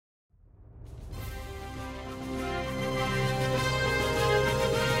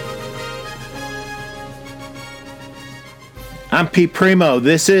I'm Pete Primeau.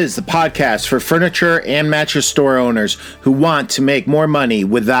 This is the podcast for furniture and mattress store owners who want to make more money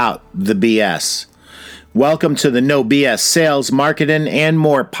without the BS. Welcome to the No BS Sales, Marketing, and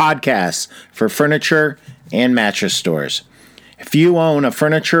More podcast for furniture and mattress stores. If you own a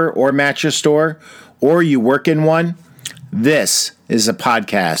furniture or mattress store, or you work in one, this is a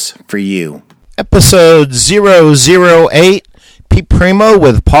podcast for you. Episode 008, Pete Primeau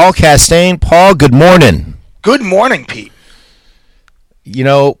with Paul Castain. Paul, good morning. Good morning, Pete. You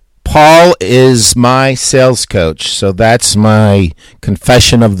know, Paul is my sales coach, so that's my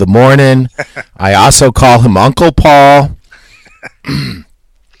confession of the morning. I also call him Uncle Paul.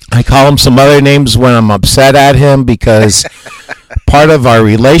 I call him some other names when I'm upset at him because part of our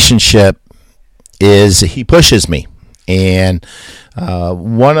relationship is he pushes me. And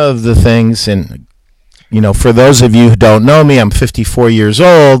one of the things, and you know, for those of you who don't know me, I'm 54 years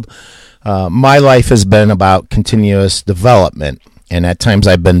old. My life has been about continuous development. And at times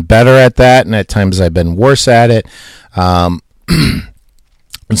I've been better at that, and at times I've been worse at it. And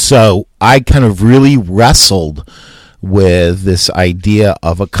so I kind of really wrestled with this idea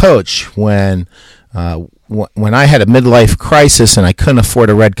of a coach when I had a midlife crisis and I couldn't afford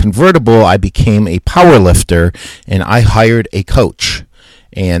a red convertible. I became a power lifter, and I hired a coach.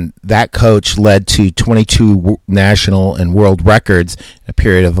 And that coach led to 22 national and world records in a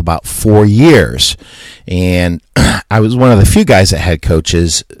period of about 4 years. And I was one of the few guys that had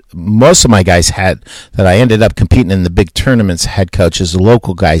coaches. Most of my guys had, that I ended up competing in the big tournaments, had coaches. The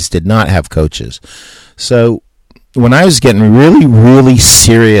local guys did not have coaches. So when I was getting really, really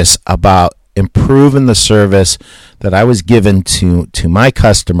serious about improving the service that I was given to my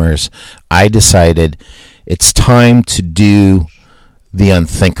customers, I decided it's time to do the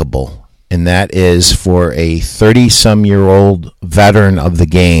unthinkable, and that is for a 30-some-year-old veteran of the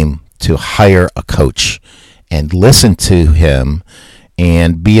game to hire a coach and listen to him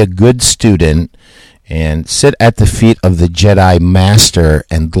and be a good student and sit at the feet of the Jedi Master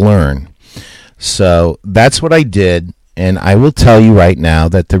and learn. So that's what I did, and I will tell you right now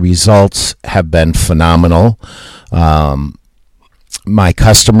that the results have been phenomenal. My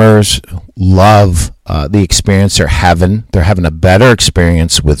customers love the experience they're having. They're having a better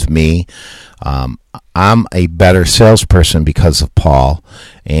experience with me. I'm a better salesperson because of Paul.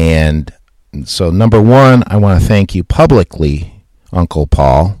 And so, number one, I want to thank you publicly, Uncle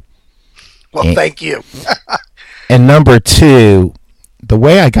Paul. Well, thank you. And number two, the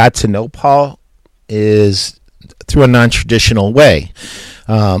way I got to know Paul is through a non-traditional way.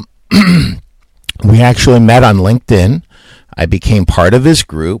 We actually met on LinkedIn. I became part of his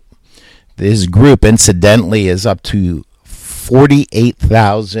group. This group, incidentally, is up to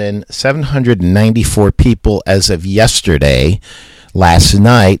 48,794 people as of yesterday. Last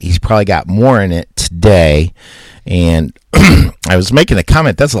night, he's probably got more in it today. And I was making a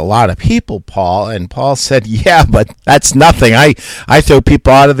comment, that's a lot of people, Paul. And Paul said, yeah, but that's nothing. I throw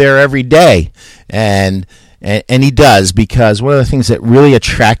people out of there every day. And he does, because one of the things that really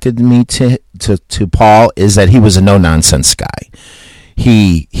attracted me to Paul is that he was a no-nonsense guy.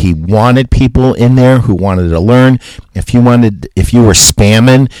 He wanted people in there who wanted to learn. If you were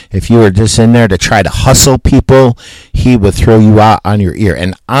spamming, if you were just in there to try to hustle people, he would throw you out on your ear.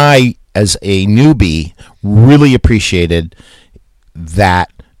 And I, as a newbie, really appreciated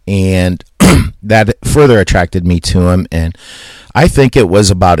that, and that further attracted me to him. And I think it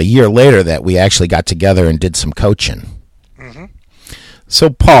was about a year later that we actually got together and did some coaching. Mm-hmm. So,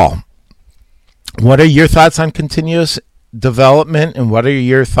 Paul, what are your thoughts on continuous development, and what are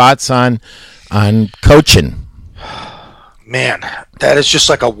your thoughts on coaching? Man, that is just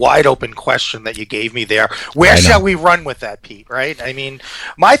like a wide open question that you gave me there. Where shall we run with that, Pete? Right? I mean,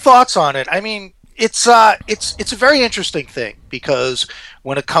 my thoughts on it. I mean, it's a very interesting thing, because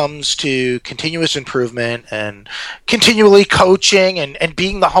when it comes to continuous improvement and continually coaching and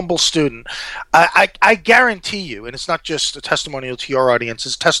being the humble student, I guarantee you, and it's not just a testimonial to your audience,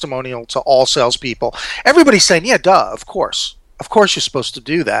 it's a testimonial to all salespeople. Everybody's saying, yeah, duh, of course you're supposed to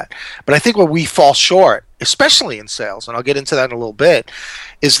do that. But I think where we fall short, especially in sales, and I'll get into that in a little bit,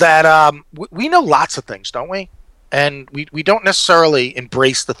 is that we know lots of things, don't we? And we don't necessarily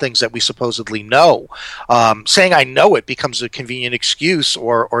embrace the things that we supposedly know. Saying I know it becomes a convenient excuse,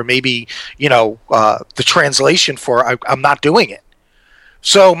 or maybe, the translation for I'm not doing it.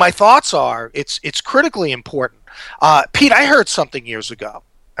 So my thoughts are it's critically important. Pete, I heard something years ago.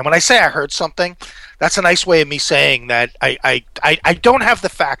 And when I say I heard something, that's a nice way of me saying that I don't have the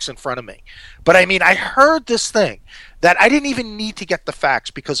facts in front of me. But I mean, I heard this thing that I didn't even need to get the facts,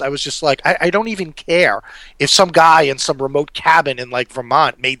 because I was just like, I don't even care if some guy in some remote cabin in like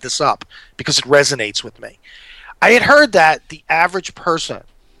Vermont made this up, because it resonates with me. I had heard that the average person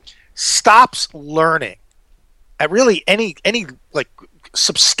stops learning at really any like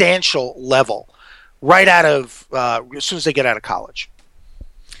substantial level right out of as soon as they get out of college.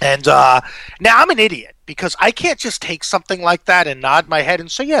 And now I'm an idiot because I can't just take something like that and nod my head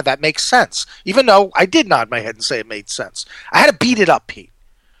and say, yeah, that makes sense. Even though I did nod my head and say it made sense. I had to beat it up, Pete.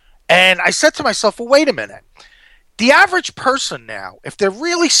 And I said to myself, well, wait a minute. The average person now, if they're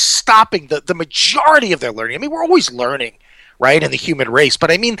really stopping the majority of their learning, I mean, we're always learning, right, in the human race, but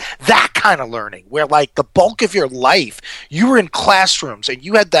I mean that kind of learning where like the bulk of your life you were in classrooms and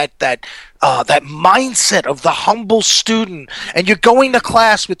you had that mindset of the humble student, and you're going to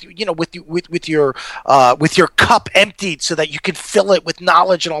class with your cup emptied so that you can fill it with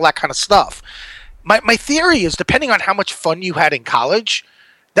knowledge and all that kind of stuff. My theory is, depending on how much fun you had in college,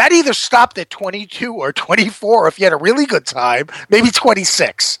 that either stopped at 22 or 24. If you had a really good time, maybe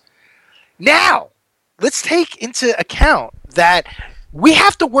 26. Now, let's take into account that we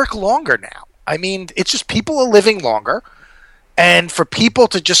have to work longer now. I mean, it's just people are living longer. And for people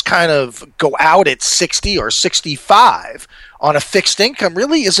to just kind of go out at 60 or 65 on a fixed income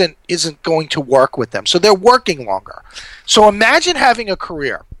really isn't going to work with them. So they're working longer. So imagine having a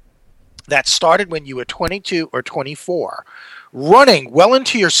career that started when you were 22 or 24, running well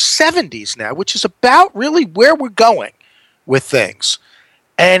into your 70s now, which is about really where we're going with things.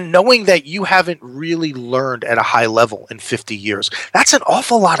 And knowing that you haven't really learned at a high level in 50 years, that's an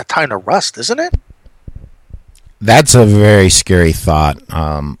awful lot of time to rust, isn't it? That's a very scary thought.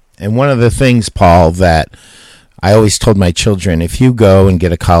 And one of the things, Paul, that I always told my children, if you go and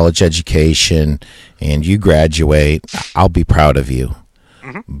get a college education and you graduate, I'll be proud of you.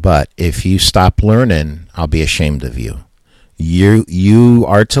 Mm-hmm. But if you stop learning, I'll be ashamed of you. You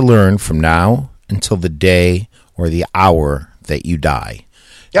are to learn from now until the day or the hour that you die.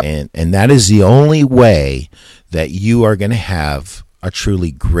 Yep. And that is the only way that you are going to have a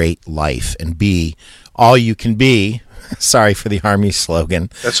truly great life and be all you can be. Sorry for the Army slogan.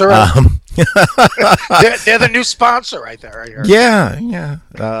 That's all right. They're the new sponsor right there. I heard. Yeah.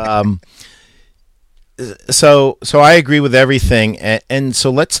 So I agree with everything. And so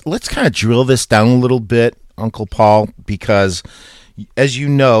let's kind of drill this down a little bit, Uncle Paul, because as you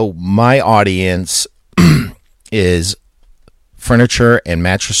know, my audience is furniture and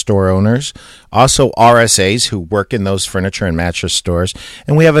mattress store owners, also RSAs who work in those furniture and mattress stores,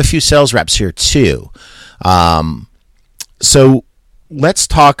 and we have a few sales reps here too. So let's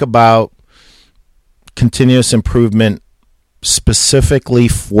talk about continuous improvement specifically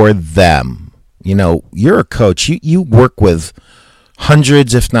for them. You know, you're a coach. You work with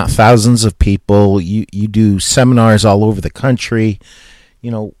hundreds, if not thousands of people. You do seminars all over the country.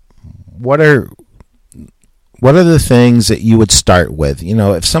 You know, what are the things that you would start with? You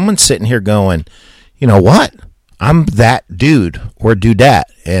know, if someone's sitting here going, you know what, I'm that dude or dudette,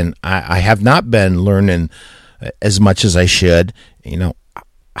 and I have not been learning as much as I should, you know,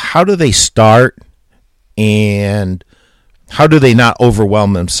 how do they start and how do they not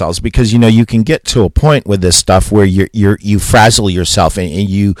overwhelm themselves? Because, you know, you can get to a point with this stuff where you frazzle yourself and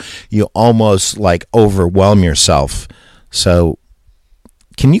you almost like overwhelm yourself. So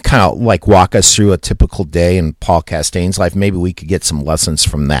can you kind of like walk us through a typical day in Paul Castain's life? Maybe we could get some lessons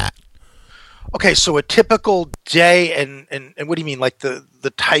from that. Okay, so a typical day, and what do you mean? Like the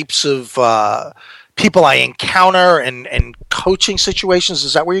types of people I encounter and coaching situations?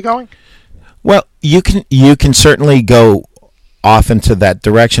 Is that where you're going? Well, you can certainly go off into that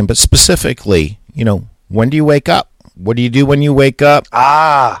direction, but specifically, you know, when do you wake up? What do you do when you wake up?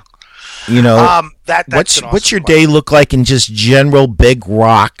 You know, what's your day look like in just general big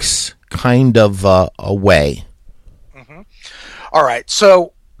rocks kind of a way? Mm-hmm. All right.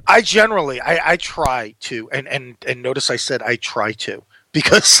 So I generally, I try to, and notice I said I try to,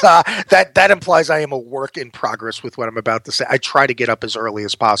 because that implies I am a work in progress with what I'm about to say. I try to get up as early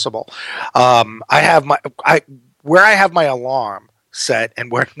as possible. Where I have my alarm set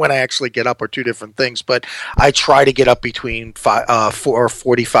and when I actually get up are two different things, but I try to get up between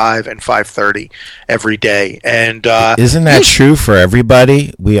 4:45 and 5:30 every day. And isn't that true for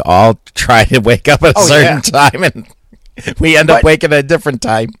everybody? We all try to wake up at a certain time, and we end up waking at a different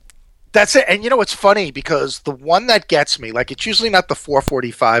time. That's it. And you know, it's funny because the one that gets me, like, it's usually not the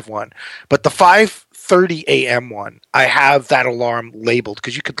 4:45 one, but the 5:30 a.m. one, I have that alarm labeled,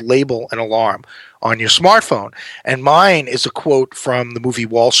 because you could label an alarm on your smartphone. And mine is a quote from the movie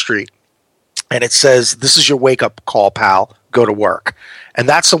Wall Street. And it says, "This is your wake-up call, pal. Go to work." And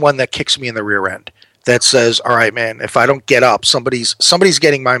that's the one that kicks me in the rear end. that says, all right, man, if I don't get up, somebody's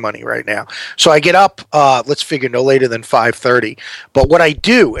getting my money right now. So I get up, let's figure no later than 5:30. But what I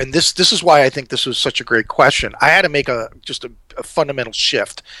do, and this is why I think this was such a great question, I had to make a fundamental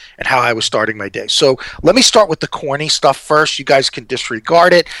shift in how I was starting my day. So let me start with the corny stuff first. You guys can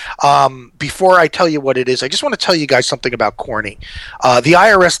disregard it. Before I tell you what it is, I just want to tell you guys something about corny. The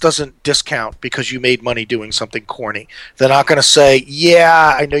IRS doesn't discount because you made money doing something corny. They're not going to say,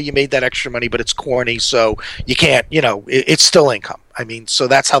 yeah, I know you made that extra money, but it's corny, so you can't, it's still income. I mean, so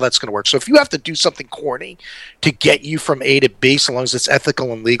that's how that's going to work. So if you have to do something corny to get you from A to B, so long as it's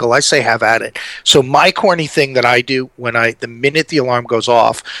ethical and legal, I say have at it. So my corny thing that I do the minute the alarm goes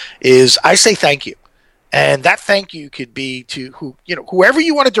off is I say thank you. And that thank you could be to whoever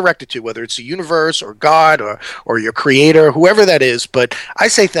you want to direct it to, whether it's the universe or God or your creator, whoever that is. But I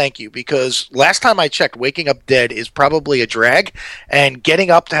say thank you because last time I checked, waking up dead is probably a drag, and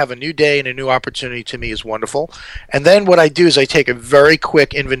getting up to have a new day and a new opportunity to me is wonderful. And then what I do is I take a very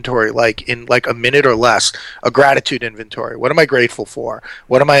quick inventory, like in like a minute or less, a gratitude inventory. What am I grateful for?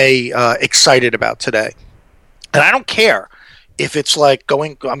 What am I excited about today? And I don't care if it's like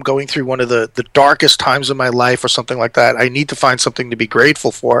I'm going through one of the darkest times of my life or something like that. I need to find something to be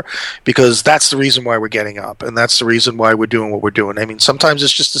grateful for because that's the reason why we're getting up, and that's the reason why we're doing what we're doing. I mean, sometimes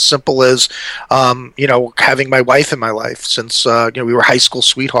it's just as simple as, having my wife in my life since, we were high school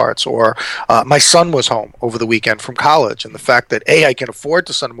sweethearts, or my son was home over the weekend from college, and the fact that, A, I can afford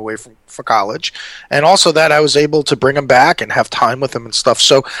to send him away for college, and also that I was able to bring him back and have time with him and stuff.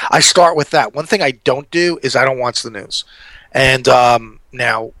 So I start with that. One thing I don't do is I don't watch the news. And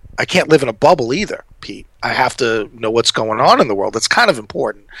now, I can't live in a bubble either, Pete. I have to know what's going on in the world. It's kind of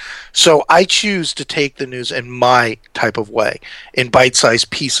important. So I choose to take the news in my type of way, in bite-sized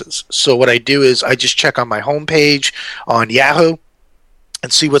pieces. So what I do is I just check on my homepage on Yahoo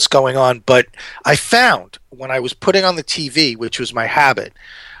and see what's going on. But I found when I was putting on the TV, which was my habit,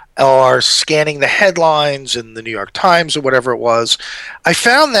 or scanning the headlines in the New York Times or whatever it was, I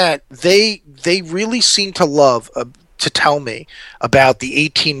found that they really seem to love to tell me about the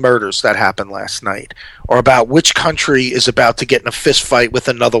 18 murders that happened last night, or about which country is about to get in a fist fight with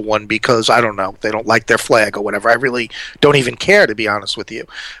another one because, I don't know, they don't like their flag or whatever. I really don't even care, to be honest with you.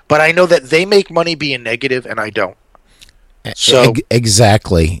 But I know that they make money being negative, and I don't. So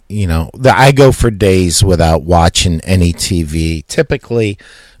exactly. I go for days without watching any TV. Typically,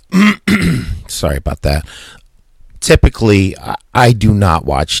 sorry about that. Typically, I do not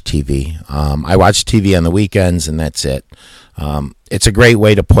watch TV. I watch TV on the weekends, and that's it. It's a great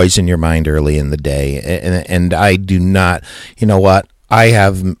way to poison your mind early in the day. And I do not, I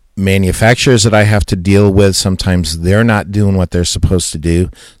have manufacturers that I have to deal with. Sometimes they're not doing what they're supposed to do.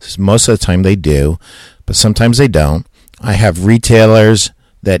 Most of the time they do, but sometimes they don't. I have retailers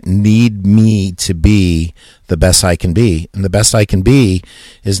that need me to be the best I can be. And the best I can be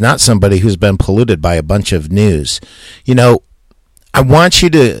is not somebody who's been polluted by a bunch of news. I want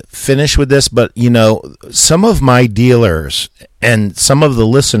you to finish with this, but, some of my dealers and some of the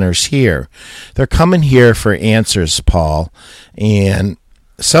listeners here, they're coming here for answers, Paul, and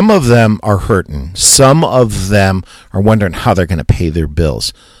some of them are hurting. Some of them are wondering how they're going to pay their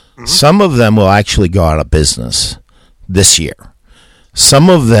bills. Mm-hmm. Some of them will actually go out of business this year. Some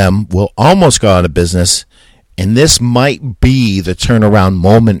of them will almost go out of business, and this might be the turnaround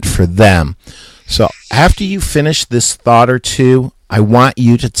moment for them. So after you finish this thought or two, I want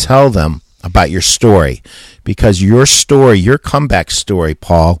you to tell them about your story, because your story, your comeback story,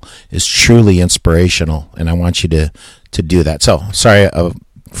 Paul, is truly inspirational, and I want you to do that. So sorry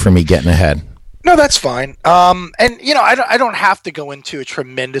for me getting ahead. No, that's fine. I don't have to go into a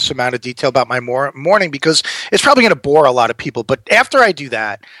tremendous amount of detail about my morning because it's probably going to bore a lot of people. But after I do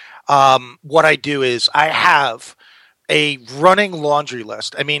that, what I do is I have a running laundry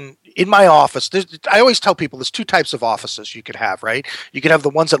list. I mean, in my office, I always tell people there's two types of offices you could have, right? You could have the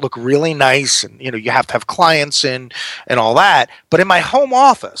ones that look really nice and, you have to have clients in and all that. But in my home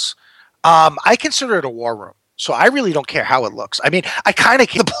office, I consider it a war room. So I really don't care how it looks. I mean, I kind of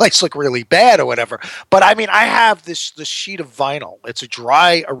make the place look really bad or whatever. But I mean, I have this sheet of vinyl. It's a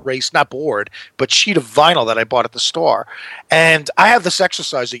dry erase, not board, but sheet of vinyl that I bought at the store. And I have this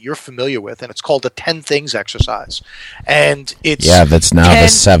exercise that you're familiar with, and it's called the 10 Things exercise. And it's that's now the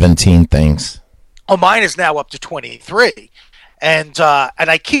 17 things. Oh, mine is now up to 23. And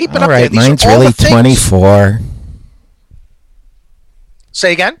I keep it all up right, there. Mine's really 24.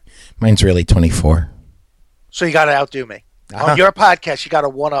 Say again? Mine's really 24. So you got to outdo me. Uh-huh. On your podcast, you got to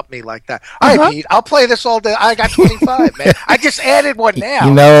one-up me like that. All right, Pete, I'll play this all day. I got 25, man. I just added one now.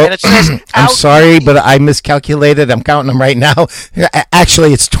 And it says I'm sorry, but I miscalculated. I'm counting them right now.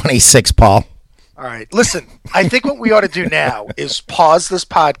 Actually, it's 26, Paul. All right. Listen, I think what we ought to do now is pause this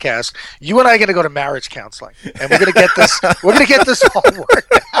podcast. You and I are going to go to marriage counseling, and we're going to get this. We're going to get this all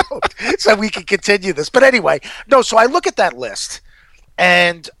worked out so we can continue this. But anyway, no. So I look at that list,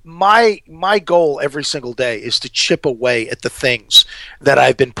 and my goal every single day is to chip away at the things that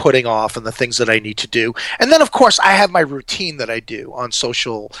I've been putting off and the things that I need to do. And then, of course, I have my routine that I do on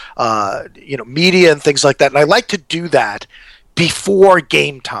social, media and things like that. And I like to do that before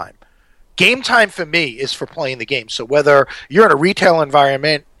game time. Game time for me is for playing the game. So whether you're in a retail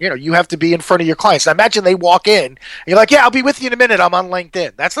environment, you have to be in front of your clients. Now imagine they walk in, and you're like, yeah, I'll be with you in a minute. I'm on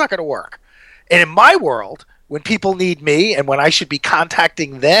LinkedIn. That's not going to work. And in my world, when people need me and when I should be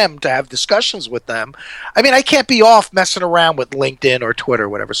contacting them to have discussions with them, I can't be off messing around with LinkedIn or Twitter or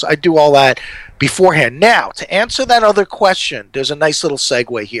whatever. So I do all that beforehand. Now, to answer that other question, there's a nice little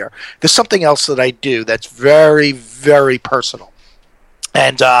segue here. There's something else that I do that's very, very personal.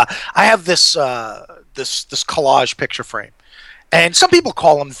 And I have this collage picture frame. And some people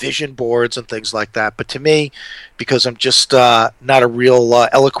call them vision boards and things like that. But to me, because I'm just not a real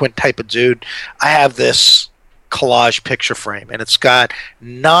eloquent type of dude, I have this collage picture frame. And it's got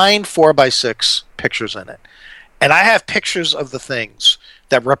 9 4x6 pictures in it. And I have pictures of the things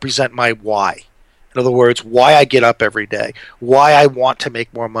that represent my why. In other words, why I get up every day, why I want to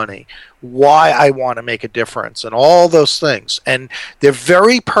make more money, why I want to make a difference, and all those things. And they're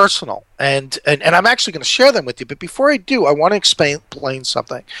very personal. And I'm actually going to share them with you. But before I do, I want to explain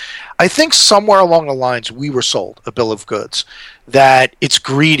something. I think somewhere along the lines we were sold a bill of goods that it's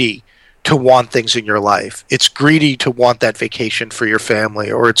greedy to want things in your life. It's greedy to want that vacation for your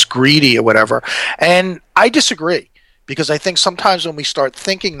family, or it's greedy or whatever. And I disagree. Because I think sometimes when we start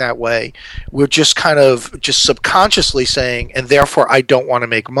thinking that way, we're just kind of just subconsciously saying, and therefore I don't want to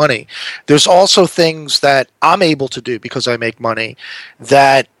make money. There's also things that I'm able to do because I make money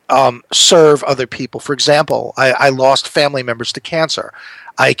that serve other people. For example, I lost family members to cancer.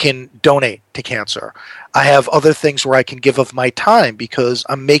 I can donate to cancer. I have other things where I can give of my time because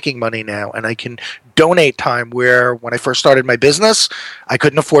I'm making money now, and I can donate time where when I first started my business, I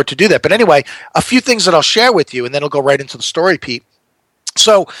couldn't afford to do that. But anyway, a few things that I'll share with you, and then I'll go right into the story, Pete.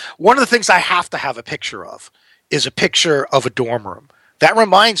 So one of the things I have to have a picture of is a picture of a dorm room. That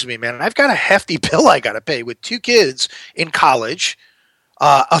reminds me, man, I've got a hefty bill I got to pay with 2 kids in college,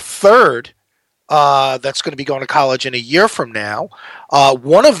 a third that's going to be going to college in a year from now.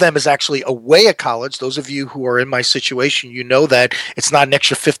 One of them is actually away at college. Those of you who are in my situation, you know that it's not an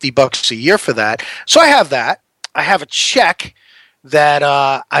extra $50 a year for that. So I have that. I have a check that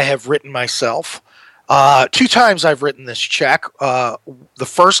I have written myself. 2 times I've written this check. The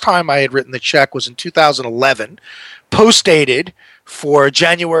first time I had written the check was in 2011, post-dated for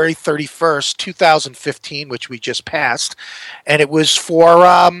January 31st, 2015, which we just passed. And it was for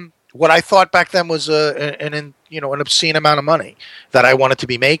what I thought back then was an obscene amount of money that I wanted to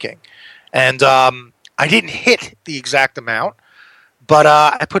be making. And I didn't hit the exact amount, but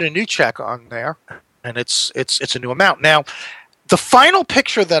I put a new check on there, and it's a new amount. Now, the final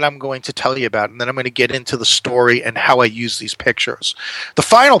picture that I'm going to tell you about, and then I'm going to get into the story and how I use these pictures. The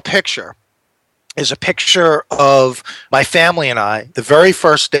final picture is a picture of my family and I, the very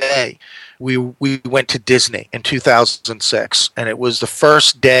first day we went to Disney in 2006, and it was the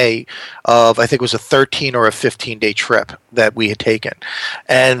first day of, I think it was a 13 or a 15-day trip that we had taken.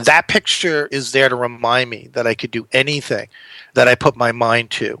 And that picture is there to remind me that I could do anything that I put my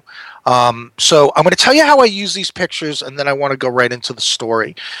mind to. So I'm going to tell you how I use these pictures, and then I want to go right into the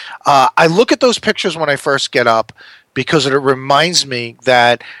story. I look at those pictures when I first get up because it reminds me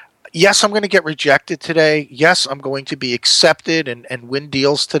that yes, I'm going to get rejected today. Yes, I'm going to be accepted and win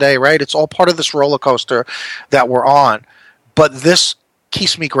deals today, right? It's all part of this roller coaster that we're on. But this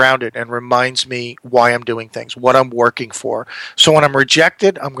keeps me grounded and reminds me why I'm doing things, what I'm working for. So when I'm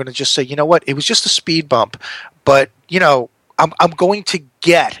rejected, I'm going to just say, you know what? It was just a speed bump. But, I'm going to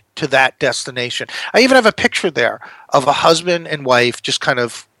get to that destination. I even have a picture there of a husband and wife just kind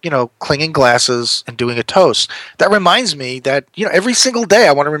of, clinging glasses and doing a toast. That reminds me that, every single day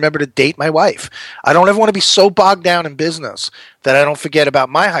I want to remember to date my wife. I don't ever want to be so bogged down in business that I don't forget about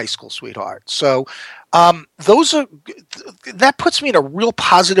my high school sweetheart. So that puts me in a real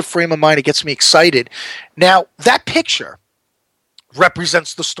positive frame of mind. It gets me excited. Now, that picture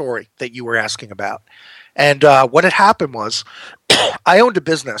represents the story that you were asking about. And what had happened was I owned a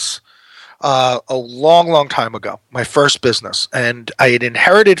business a long, long time ago, my first business. And I had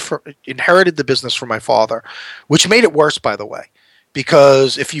inherited the business from my father, which made it worse, by the way.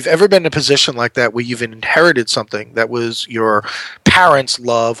 Because if you've ever been in a position like that where you've inherited something that was your parents'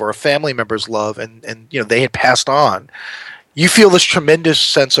 love or a family member's love and they had passed on, you feel this tremendous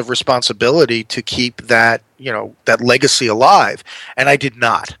sense of responsibility to keep that, that legacy alive. And I did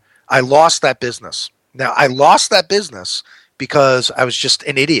not. I lost that business. Now, I lost that business because I was just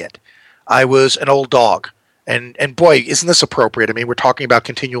an idiot. I was an old dog. And boy, isn't this appropriate? I mean, we're talking about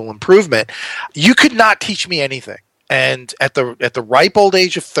continual improvement. You could not teach me anything. And at the ripe old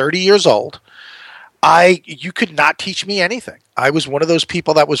age of 30 years old, you could not teach me anything. I was one of those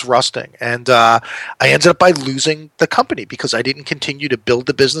people that was rusting, and I ended up by losing the company because I didn't continue to build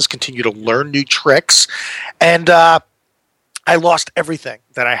the business, continue to learn new tricks, and I lost everything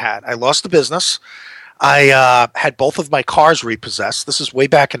that I had. I lost the business. I had both of my cars repossessed. This is way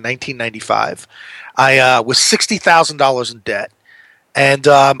back in 1995. I was $60,000 in debt, and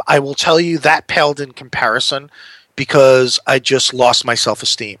I will tell you that paled in comparison because I just lost my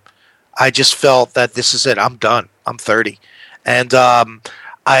self-esteem. I just felt that this is it. I'm done. I'm 30. And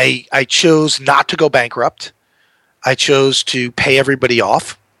I chose not to go bankrupt. I chose to pay everybody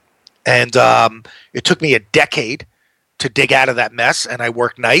off. And it took me a decade to dig out of that mess, and I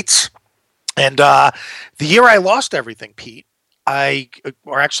worked nights. And the year I lost everything, Pete,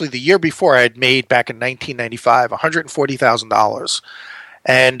 or actually the year before, I had made back in 1995 $140,000.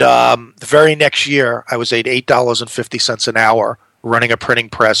 And the very next year, I was at $8.50 an hour running a printing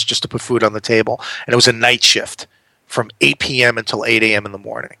press just to put food on the table. And it was a night shift from 8 p.m. until 8 a.m. in the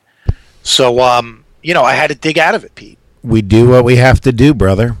morning. So, I had to dig out of it, Pete. We do what we have to do,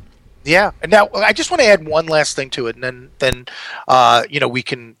 brother. Yeah. And now I just want to add one last thing to it, and then we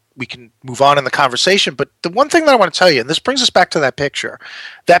can move on in the conversation. But the one thing that I want to tell you, and this brings us back to that picture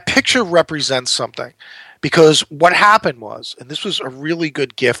represents something. Because what happened was, and this was a really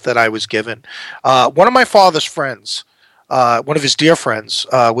good gift that I was given, one of my father's friends, one of his dear friends,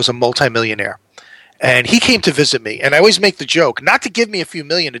 was a multimillionaire. And he came to visit me. And I always make the joke, not to give me a few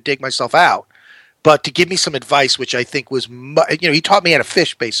million to dig myself out, but to give me some advice, which I think was, he taught me how to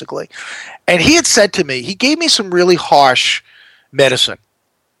fish, basically. And he had said to me, he gave me some really harsh medicine.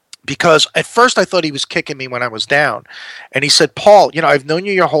 Because at first I thought he was kicking me when I was down. And he said, Paul, I've known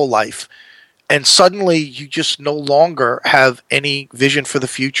you your whole life. And suddenly you just no longer have any vision for the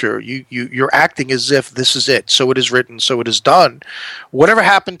future. You're acting as if this is it. So it is written, so it is done. Whatever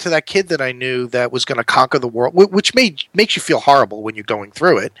happened to that kid that I knew that was going to conquer the world, which makes you feel horrible when you're going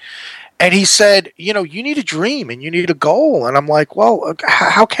through it. And he said, you need a dream and you need a goal. And I'm like, well,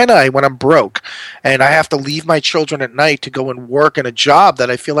 how can I when I'm broke? And I have to leave my children at night to go and work in a job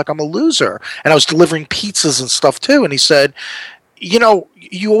that I feel like I'm a loser. And I was delivering pizzas and stuff too. And he said,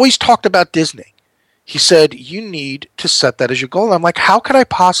 you always talked about Disney. He said, you need to set that as your goal. And I'm like, how could I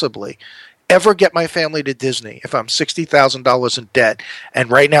possibly ever get my family to Disney if I'm $60,000 in debt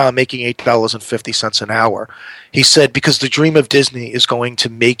and right now I'm making $8.50 an hour? He said, because the dream of Disney is going to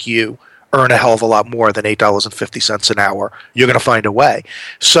make you earn a hell of a lot more than $8.50 an hour. You're going to find a way.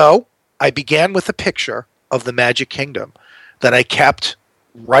 So I began with a picture of the Magic Kingdom that I kept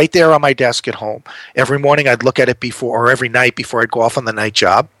right there on my desk at home. Every morning I'd look at it or every night before I'd go off on the night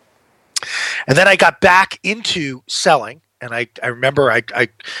job. And then I got back into selling, and I remember I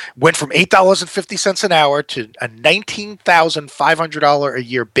went from $8.50 an hour to a $19,500 a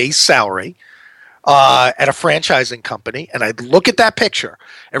year base salary at a franchising company, and I'd look at that picture.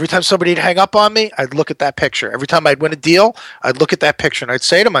 Every time somebody'd hang up on me, I'd look at that picture. Every time I'd win a deal, I'd look at that picture, and I'd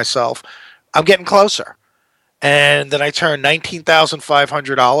say to myself, I'm getting closer. And then I turned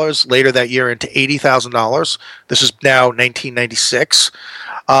 $19,500 later that year into $80,000. This is now 1996.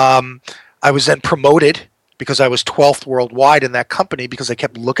 I was then promoted because I was 12th worldwide in that company because I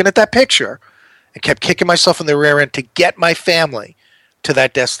kept looking at that picture and kept kicking myself in the rear end to get my family to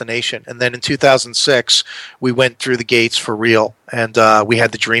that destination. And then in 2006, we went through the gates for real, and we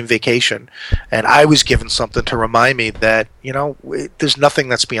had the dream vacation. And I was given something to remind me that, there's nothing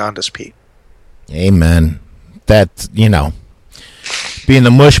that's beyond us, Pete. Amen. That, being the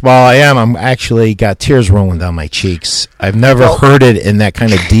mushball I am, I'm actually got tears rolling down my cheeks. I've never heard it in that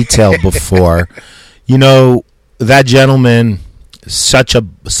kind of detail before. That gentleman, such a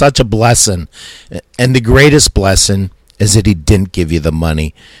blessing. And the greatest blessing is that he didn't give you the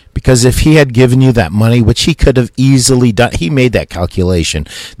money. Because if he had given you that money, which he could have easily done, he made that calculation.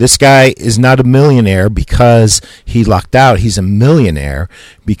 This guy is not a millionaire because he lucked out. He's a millionaire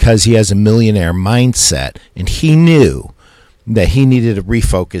because he has a millionaire mindset. And he knew that he needed to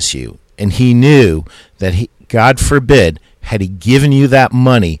refocus you. And he knew that, God forbid, had he given you that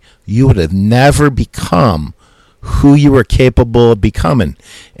money, you would have never become who you were capable of becoming.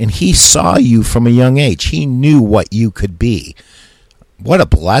 And he saw you from a young age. He knew what you could be. What a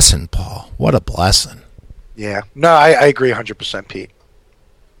blessing, Paul. What a blessing. Yeah. No, I agree 100%, Pete.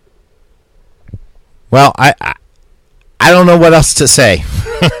 Well, I I don't know what else to say.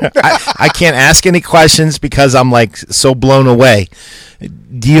 I can't ask any questions because I'm like so blown away.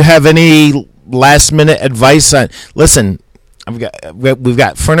 Do you have any last minute advice on? Listen, we've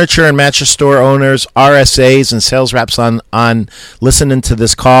got furniture and mattress store owners, RSAs, and sales reps on listening to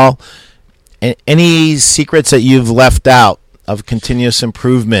this call. Any secrets that you've left out of continuous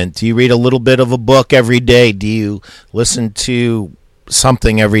improvement? Do you read a little bit of a book every day? Do you listen to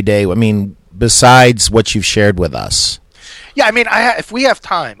something every day? I mean, besides what you've shared with us. Yeah, I mean, if we have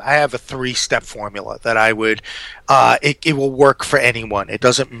time, I have a 3-step formula that I would. It will work for anyone. It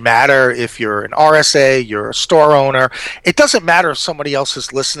doesn't matter if you're an RSA, you're a store owner. It doesn't matter if somebody else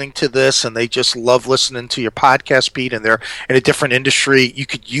is listening to this and they just love listening to your podcast, Pete, and they're in a different industry. You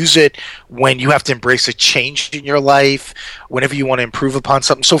could use it when you have to embrace a change in your life, whenever you want to improve upon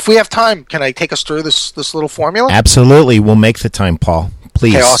something. So if we have time, can I take us through this little formula? Absolutely. We'll make the time, Paul.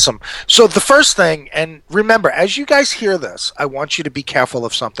 Please. Okay, awesome. So the first thing, and remember, as you guys hear this, I want you to be careful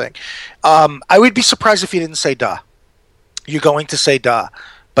of something. I would be surprised if you didn't say duh. You're going to say duh.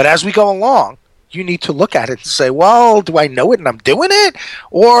 But as we go along, you need to look at it and say, well, do I know it and I'm doing it?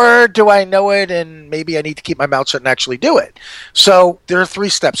 Or do I know it and maybe I need to keep my mouth shut and actually do it? So there are 3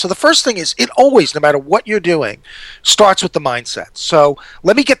 steps. So the first thing is, it always, no matter what you're doing, starts with the mindset. So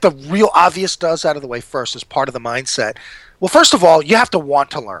let me get the real obvious does out of the way first as part of the mindset. Well, first of all, you have to want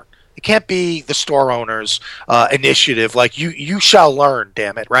to learn. It can't be the store owner's initiative, like you shall learn,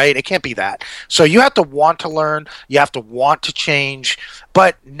 damn it, right? It can't be that. So you have to want to learn. You have to want to change.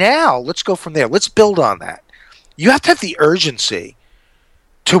 But now let's go from there. Let's build on that. You have to have the urgency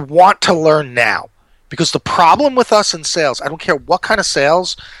to want to learn now. Because the problem with us in sales, I don't care what kind of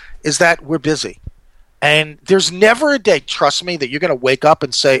sales, is that we're busy. And there's never a day, trust me, that you're going to wake up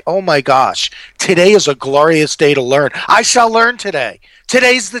and say, oh my gosh, today is a glorious day to learn. I shall learn today.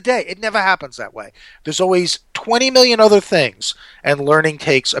 Today's the day. It never happens that way. There's always 20 million other things, and learning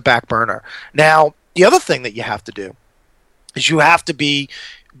takes a back burner. Now, the other thing that you have to do is you have to be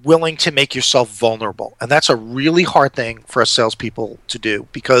willing to make yourself vulnerable. And that's a really hard thing for us salespeople to do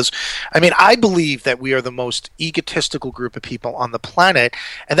because, I mean, I believe that we are the most egotistical group of people on the planet,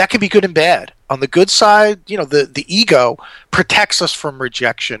 and that can be good and bad. On the good side, you know, the ego protects us from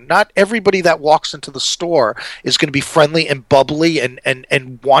rejection. Not everybody that walks into the store is going to be friendly and bubbly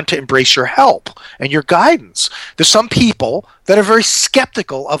and want to embrace your help and your guidance. There's some people that are very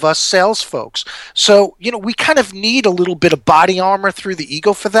skeptical of us sales folks. So, you know, we kind of need a little bit of body armor through the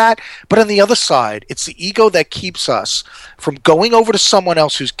ego for that. But on the other side, it's the ego that keeps us from going over to someone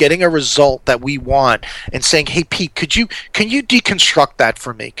else who's getting a result that we want and saying, hey, Pete, can you deconstruct that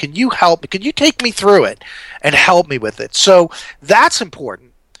for me? Can you help me? Can you take me through it and help me with it? So that's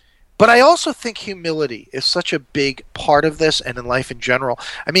important. But I also think humility is such a big part of this and in life in general.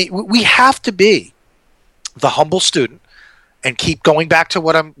 I mean, we have to be the humble student and keep going back to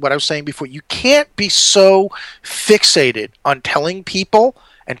what I was saying before. You can't be so fixated on telling people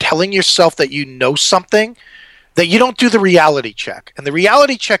and telling yourself that you know something that you don't do the reality check. And the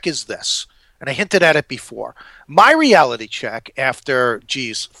reality check is this, and I hinted at it before. My reality check after,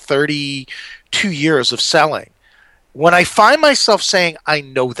 32 years of selling, when I find myself saying, I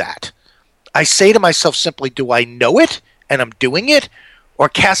know that, I say to myself simply, do I know it and I'm doing it? Or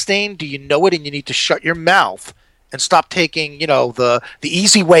Castain, do you know it and you need to shut your mouth and stop taking, you know, the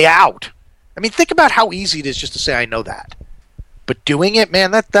easy way out? I mean, think about how easy it is just to say, I know that. But doing it,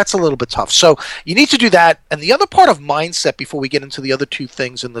 man, that's a little bit tough. So you need to do that. And the other part of mindset, before we get into the other 2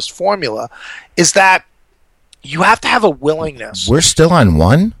 things in this formula, is that you have to have a willingness. We're still on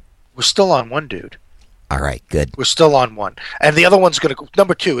 1? We're still on 1, dude. All right, good. We're still on 1. And the other one's going to,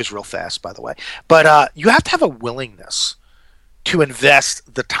 number 2 is real fast, by the way. But you have to have a willingness to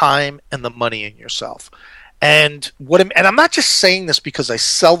invest the time and the money in yourself. And I'm not just saying this because I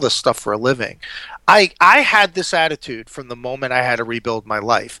sell this stuff for a living. I had this attitude from the moment I had to rebuild my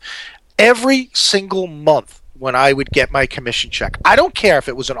life. Every single month when I would get my commission check, I don't care if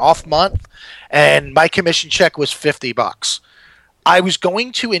it was an off month and my commission check was $50. I was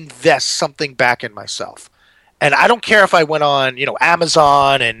going to invest something back in myself. And I don't care if I went on, you know,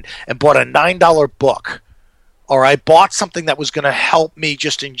 Amazon and bought a $9 book, or I bought something that was going to help me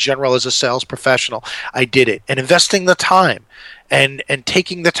just in general as a sales professional. I did it. And investing the time and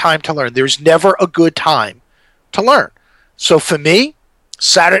taking the time to learn. There's never a good time to learn. So for me,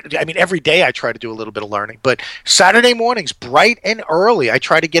 Saturday, I mean, every day I try to do a little bit of learning, but Saturday mornings, bright and early, I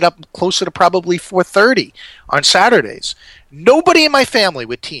try to get up closer to probably 4:30 on Saturdays. Nobody in my family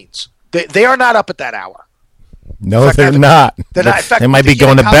with teens, they are not up at that hour. No, they're not. They're not. In fact, they might be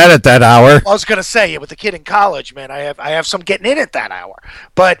going to bed at that hour. I was going to say, with the kid in college, man, I have some getting in at that hour.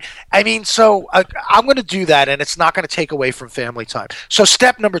 But I mean, so I'm going to do that, and it's not going to take away from family time. So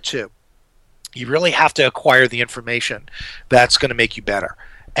step number 2, you really have to acquire the information that's going to make you better.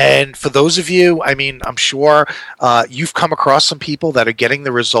 And for those of you, I mean, I'm sure you've come across some people that are getting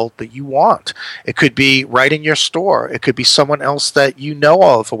the result that you want. It could be right in your store. It could be someone else that you know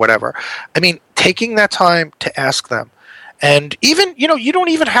of or whatever. I mean, taking that time to ask them. And even, you don't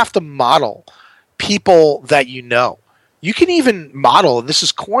even have to model people that you know. You can even model, and this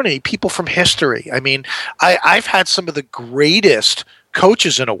is corny, people from history. I mean, I've had some of the greatest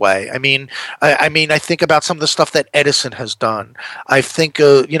coaches in a way. I mean, I think about some of the stuff that Edison has done. I think,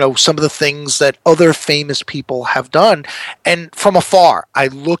 some of the things that other famous people have done. And from afar, I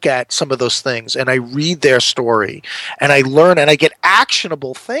look at some of those things and I read their story and I learn and I get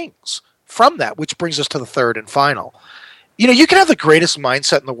actionable things from that, which brings us to the third and final. You can have the greatest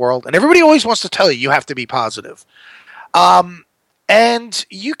mindset in the world, and everybody always wants to tell you have to be positive. And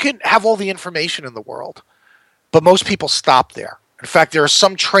you can have all the information in the world, but most people stop there. In fact, there are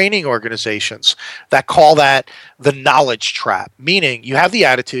some training organizations that call that the knowledge trap, meaning you have the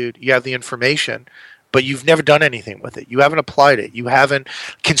attitude, you have the information, but you've never done anything with it. You haven't applied it. You haven't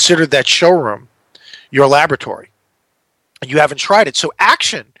considered that showroom your laboratory. You haven't tried it. So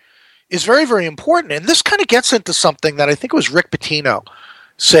action is very, very important. And this kind of gets into something that I think it was Rick Pitino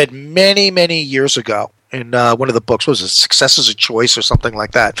said many, many years ago in one of the books. What was it, Success is a Choice or something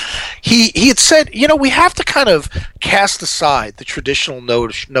like that? He had said, we have to kind of cast aside the traditional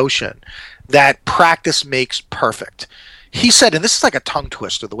notion that practice makes perfect. He said, and this is like a tongue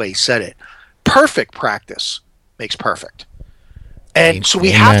twister the way he said it, perfect practice makes perfect. And so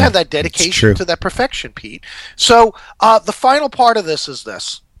we have to have that dedication to that perfection, Pete. So the final part of this is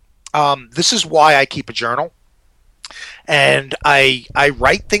this. This is why I keep a journal. And I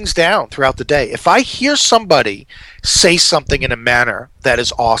write things down throughout the day. If I hear somebody say something in a manner that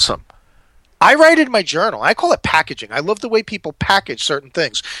is awesome, I write it in my journal. I call it packaging. I love the way people package certain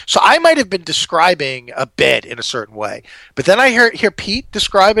things. So I might have been describing a bed in a certain way, but then I hear Pete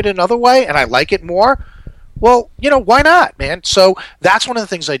describe it another way, and I like it more. Well, why not, man? So that's one of the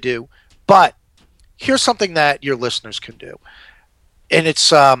things I do. But here's something that your listeners can do. And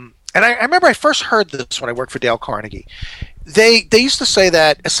it's and I remember I first heard this when I worked for Dale Carnegie. They used to say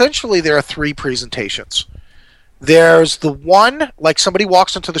that essentially there are 3 presentations. There's the one, like somebody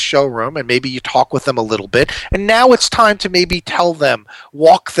walks into the showroom and maybe you talk with them a little bit, and now it's time to maybe tell them,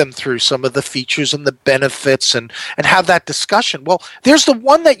 walk them through some of the features and the benefits and have that discussion. Well, there's the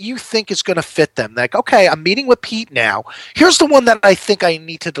one that you think is going to fit them. Like, okay, I'm meeting with Pete now. Here's the one that I think I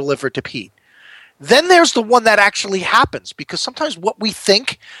need to deliver to Pete. Then there's the one that actually happens, because sometimes what we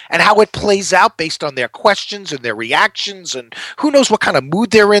think and how it plays out based on their questions and their reactions and who knows what kind of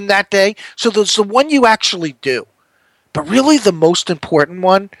mood they're in that day. So there's the one you actually do. But really the most important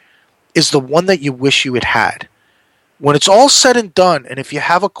one is the one that you wish you had had. When it's all said and done, and if you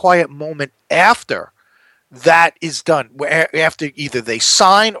have a quiet moment after that is done, after either they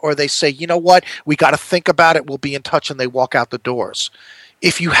sign or they say, you know what, we got to think about it, we'll be in touch, and they walk out the doors.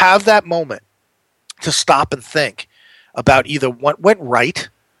 If you have that moment to stop and think about either what went right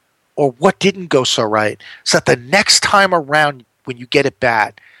or what didn't go so right, so that the next time around when you get it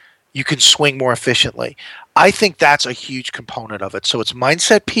bad, you can swing more efficiently. I think that's a huge component of it. So it's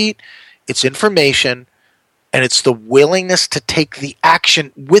mindset, Pete, it's information, and it's the willingness to take the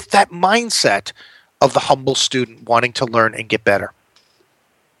action with that mindset of the humble student wanting to learn and get better.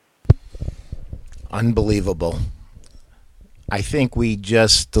 Unbelievable. I think we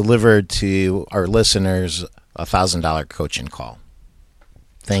just delivered to our listeners a $1,000 coaching call.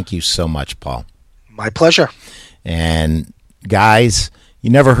 Thank you so much, Paul. My pleasure. And guys, you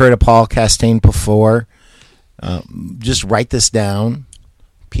never heard of Paul Castain before? Just write this down.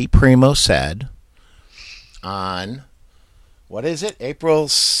 Pete Primeau said on, what is it, April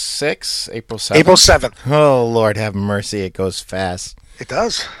 6th? April 7th? April 7th. Oh, Lord, have mercy. It goes fast. It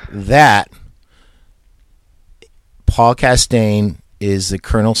does. That Paul Castain is the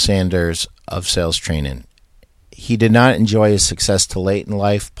Colonel Sanders of sales training. He did not enjoy his success till late in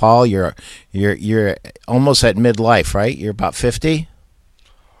life. Paul, you're almost at midlife, right? You're about 50?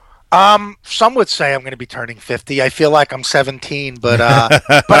 Some would say I'm going to be turning 50. I feel like I'm 17, but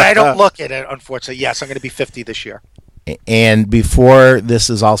I don't look at it, unfortunately. Yes, I'm going to be 50 this year. And before this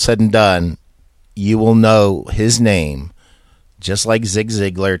is all said and done, you will know his name just like Zig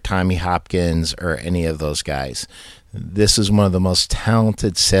Ziglar, Tommy Hopkins, or any of those guys. This is one of the most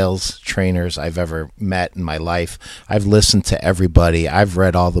talented sales trainers I've ever met in my life. I've listened to everybody. I've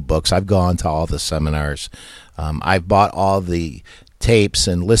read all the books. I've gone to all the seminars. I've bought all the tapes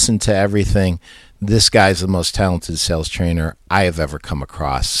and listened to everything. This guy's the most talented sales trainer I have ever come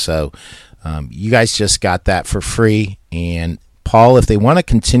across. So you guys just got that for free. And Paul, if they want to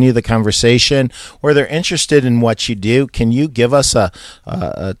continue the conversation or they're interested in what you do, can you give us a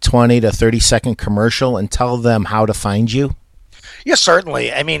 20 to 30-second commercial and tell them how to find you? Yes,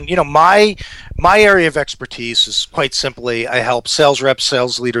 certainly. I mean, my area of expertise is quite simply I help sales reps,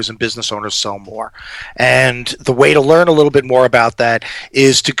 sales leaders, and business owners sell more. And the way to learn a little bit more about that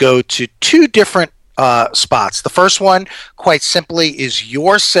is to go to two different spots. The first one, quite simply, is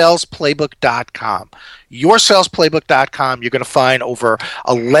yoursalesplaybook.com. Yoursalesplaybook.com. You're going to find over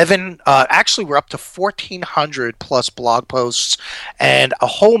 11, actually we're up to 1,400 plus blog posts and a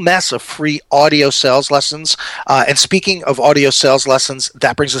whole mess of free audio sales lessons. And speaking of audio sales lessons,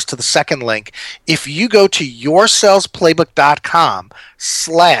 that brings us to the second link. If you go to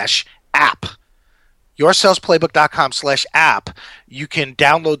yoursalesplaybook.com/app, yoursalesplaybook.com/app, you can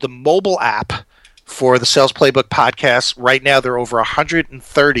download the mobile app for the Sales Playbook podcast. Right now, there are over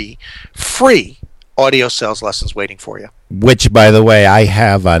 130 free audio sales lessons waiting for you. Which, by the way, I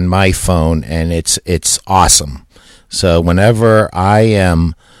have on my phone, and it's awesome. So whenever I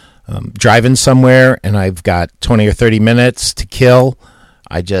am driving somewhere and I've got 20 or 30 minutes to kill,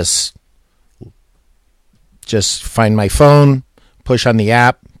 I just find my phone, push on the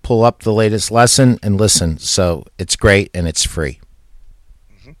app, pull up the latest lesson, and listen. So it's great, and it's free.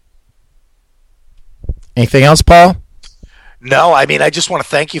 Mm-hmm. Anything else, Paul? No, I mean, I just want to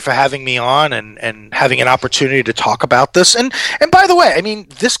thank you for having me on and having an opportunity to talk about this. And by the way, I mean,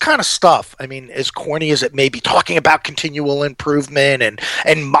 this kind of stuff, I mean, as corny as it may be, talking about continual improvement and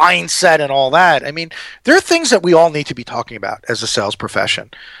mindset and all that, I mean, there are things that we all need to be talking about as a sales profession.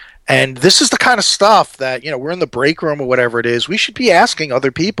 And this is the kind of stuff that, we're in the break room or whatever it is, we should be asking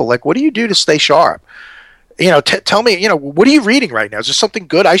other people, like, what do you do to stay sharp? Tell me, what are you reading right now? Is there something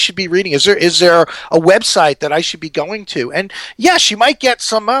good I should be reading? Is there a website that I should be going to? And yes, you might get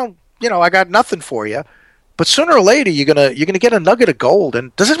some, I got nothing for you. But sooner or later, you're gonna get a nugget of gold.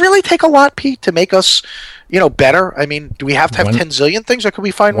 And does it really take a lot, Pete, to make us, better? I mean, do we have to have 10 zillion things, or can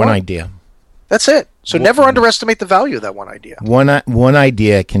we find one? One idea. That's it. So never underestimate the value of that one idea. One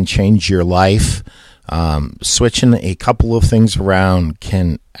idea can change your life. Switching a couple of things around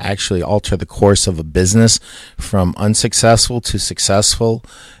can actually alter the course of a business from unsuccessful to successful,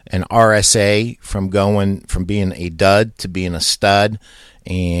 an RSA from being a dud to being a stud,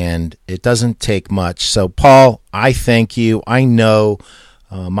 and it doesn't take much. So, Paul, I thank you. I know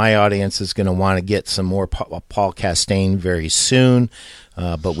my audience is going to want to get some more Paul Castain very soon.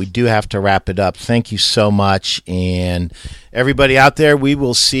 But we do have to wrap it up. Thank you so much. And everybody out there, we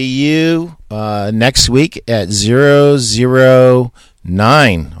will see you next week at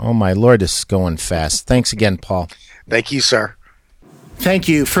 009. Oh, my Lord, this is going fast. Thanks again, Paul. Thank you, sir. Thank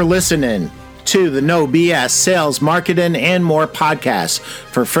you for listening to the No BS Sales, Marketing, and More podcast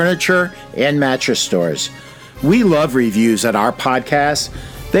for furniture and mattress stores. We love reviews at our podcast.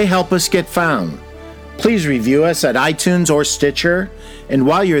 They help us get found. Please review us at iTunes or Stitcher. And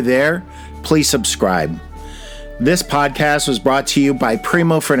while you're there, please subscribe. This podcast was brought to you by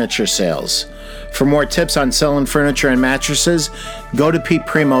Primeau Furniture Sales. For more tips on selling furniture and mattresses, go to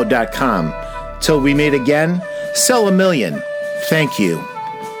PetePrimeau.com. Till we meet again, sell a million. Thank you.